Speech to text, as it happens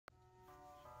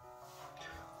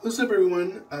What's up,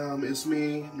 everyone? It's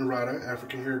me, Narada,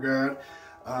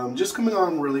 AfrikanHairGod. Just coming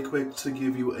on really quick to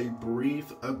give you a brief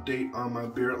update on my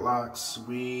beard locks.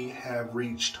 We have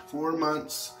reached 4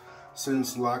 months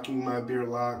since locking my beard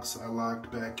locks. I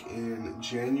locked back in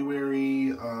January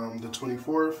the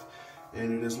 24th,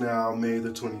 and it is now May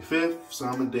the 25th, so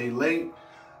I'm a day late.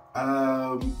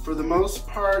 For the most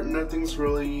part, nothing's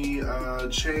really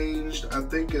changed. I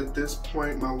think at this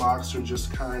point my locks are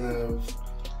just kind of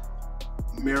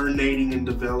marinating and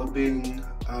developing,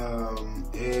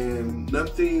 and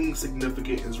nothing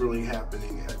significant is really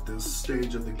happening at this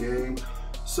stage of the game.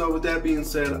 So with that being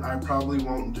said, I probably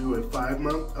won't do a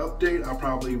 5-month update. I'll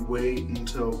probably wait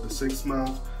until the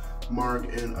 6-month mark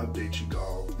and update you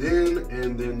all then,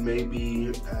 and then maybe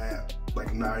at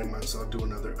like 9 months I'll do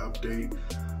another update.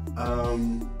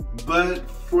 But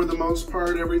for the most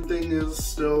part, everything is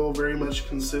still very much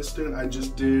consistent. I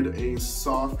just did a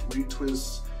soft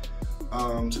retwist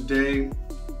today.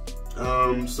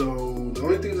 So the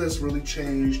only thing that's really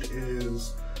changed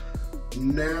is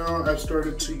now I've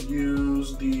started to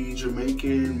use the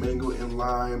Jamaican Mango and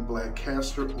Lime Black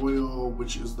Castor Oil,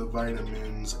 which is the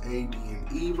vitamins A, D, and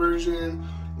E version.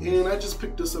 And I just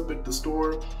picked this up at the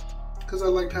store because I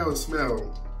liked how it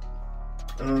smelled.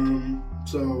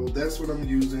 So that's what I'm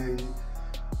using.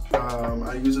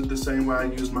 I use it the same way I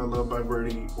used my Love by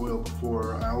Verde oil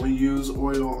before. I only use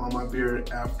oil on my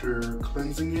beard after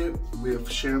cleansing it with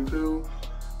shampoo.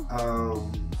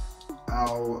 I'll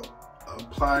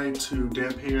apply it to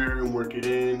damp hair and work it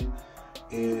in,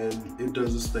 and it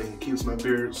does this thing. It keeps my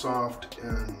beard soft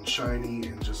and shiny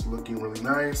and just looking really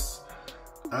nice.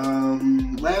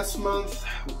 Last month,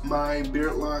 my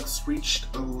beard locks reached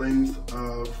a length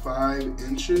of 5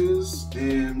 inches,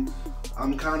 and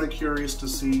I'm kind of curious to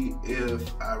see if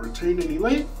I retained any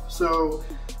length. So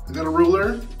I got a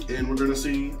ruler, and we're gonna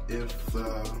see if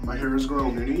my hair has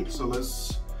grown any. So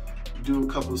let's do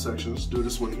a couple of sections. Do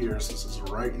this one here since it's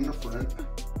right in the front.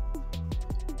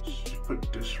 Just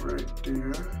put this right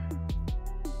there.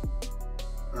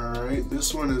 All right,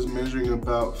 this one is measuring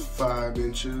about 5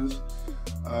 inches.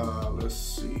 Let's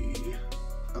see.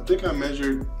 I think I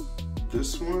measured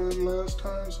this one last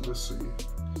time, so let's see.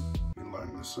 Let me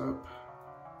line this up.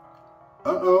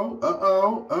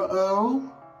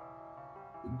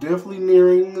 Definitely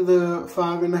nearing the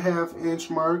 5.5 inch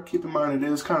mark. Keep in mind it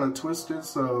is kind of twisted,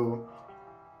 so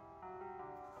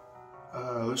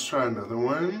let's try another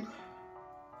one.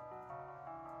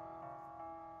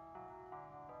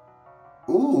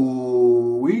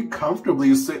 Ooh, we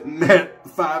comfortably sitting at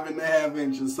 5.5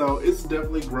 inches, so it's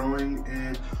definitely growing.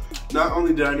 And not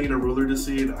only did I need a ruler to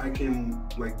see it, I can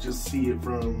like just see it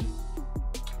from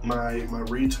my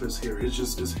retwist here.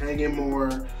 It's hanging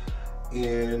more,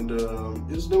 and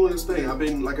it's doing its thing. I've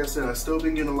been, like I said, I've still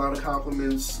been getting a lot of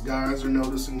compliments. Guys are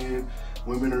noticing it,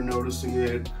 women are noticing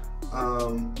it.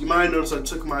 You might notice I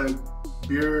took my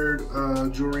beard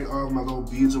jewelry off, my little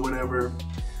beads or whatever.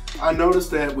 I noticed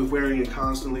that with wearing it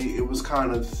constantly, it was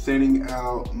kind of thinning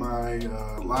out my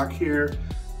lock hair,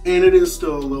 and it is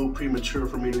still a little premature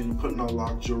for me to be putting on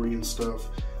lock jewelry and stuff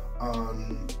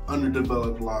on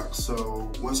underdeveloped locks.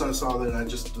 So once I saw that, I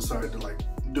just decided to like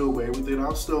do away with it.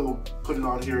 I'll still put it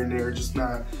on here and there, just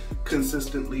not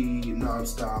consistently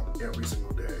non-stop every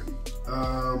single day.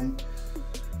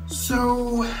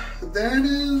 So that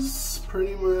is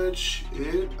pretty much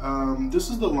it. This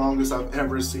is the longest I've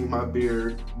ever seen my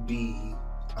beard be,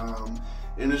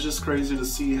 and it's just crazy to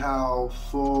see how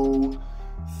full,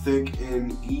 thick,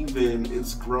 and even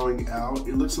it's growing out.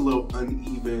 It looks a little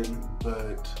uneven,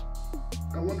 but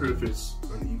I wonder if it's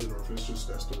uneven or if it's just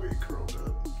that's the way it curled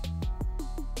up.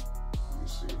 Let me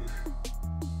see.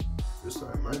 This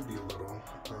side might be a little.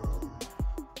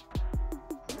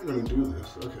 I'm gonna do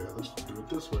this. Okay, let's do it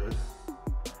this way.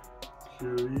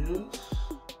 Curious.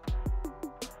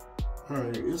 All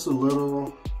right, it's a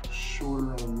little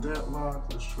shorter on that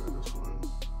lock. Let's try this one.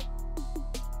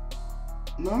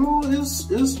 No, it's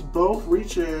both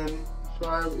reaching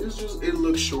 5. It's just it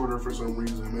looks shorter for some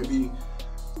reason. Maybe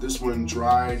this one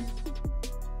dried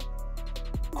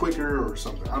quicker or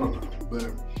something. I don't know,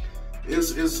 but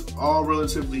it's all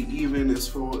relatively even. It's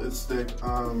full. It's thick.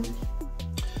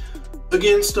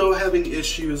 Again, still having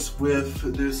issues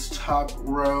with this top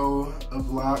row of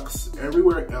locks.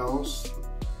 Everywhere else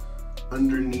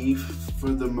underneath,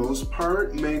 for the most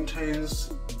part,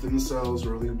 maintains themselves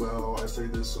really well. I say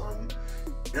this on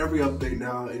every update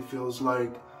now. It feels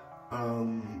like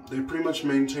they pretty much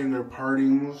maintain their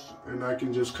partings, and I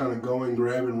can just kind of go and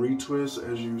grab and retwist.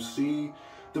 As you see,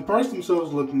 the parts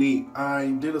themselves look neat.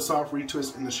 I did a soft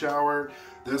retwist in the shower.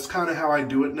 that's kind of how I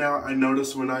do it now. I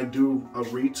notice when I do a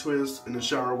retwist in the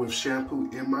shower with shampoo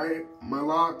in my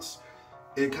locks,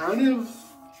 it kind of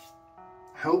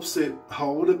helps it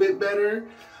hold a bit better.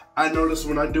 I notice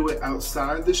when I do it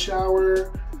outside the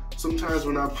shower, sometimes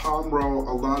when I palm roll,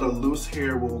 a lot of loose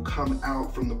hair will come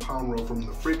out from the palm roll from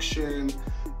the friction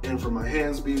and from my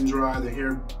hands being dry, the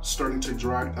hair starting to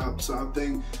dry up. So I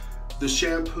think the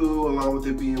shampoo, along with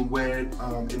it being wet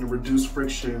and the reduced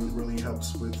friction, really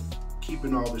helps with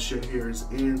keeping all the shed hairs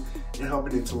in and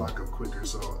helping it to lock up quicker.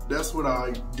 So that's what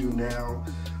I do now.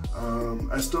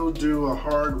 I still do a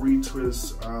hard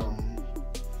retwist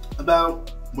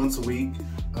about once a week.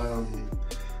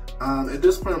 At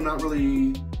this point, I'm not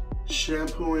really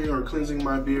shampooing or cleansing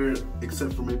my beard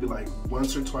except for maybe like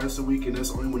once or twice a week, and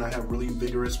that's only when I have really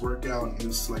vigorous workout and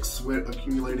it's like sweat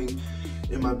accumulating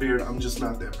in my beard. I'm just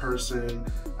not that person.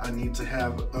 I need to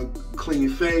have a clean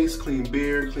face, clean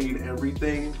beard, clean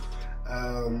everything.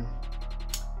 And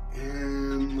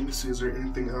let me see, is there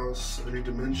anything else I need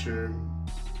to mention?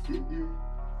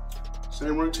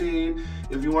 Same routine.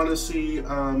 If you want to see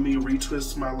me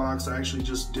retwist my locks, I actually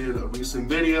just did a recent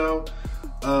video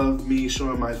of me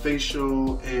showing my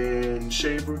facial and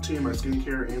shave routine, my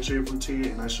skincare and shave routine,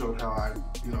 and I showed how I,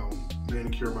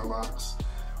 manicure my locks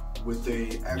with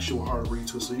a actual hard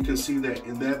retwist. So you can see that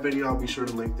in that video. I'll be sure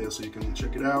to link that so you can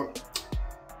check it out.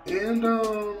 And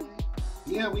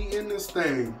yeah, we in this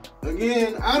thing.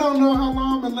 Again, I don't know how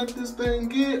long I'm gonna let this thing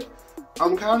get.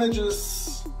 I'm kind of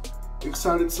just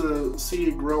excited to see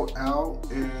it grow out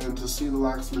and to see the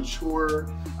locks mature.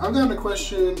 I've gotten a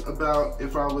question about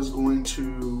if I was going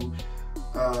to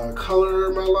color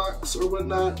my locks or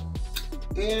whatnot,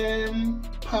 and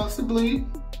possibly,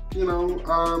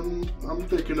 I'm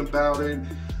thinking about it.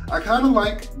 I kind of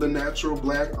like the natural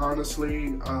black,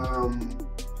 honestly.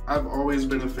 I've always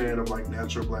been a fan of like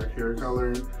natural black hair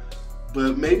color,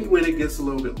 but maybe when it gets a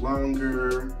little bit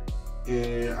longer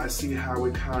and I see how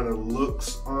it kind of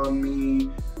looks on me,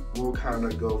 we'll kind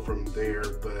of go from there.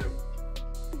 But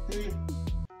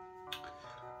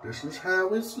this is how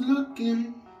it's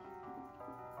looking.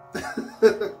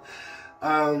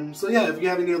 So yeah, if you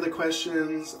have any other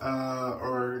questions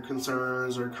or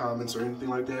concerns or comments or anything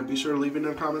like that, be sure to leave it in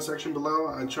the comment section below.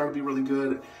 I try to be really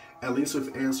good, at least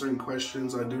with answering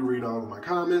questions. I do read all of my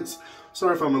comments.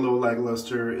 Sorry if I'm a little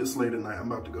lackluster. It's late at night.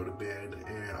 I'm about to go to bed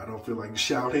and I don't feel like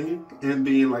shouting and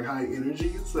being like high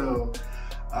energy. So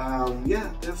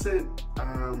yeah, that's it.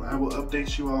 I will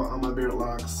update you all on my beard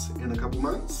locks in a couple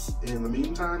months. In the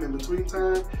meantime, in between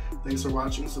time, thanks for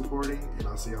watching, supporting, and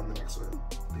I'll see you on the next one.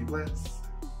 Be blessed.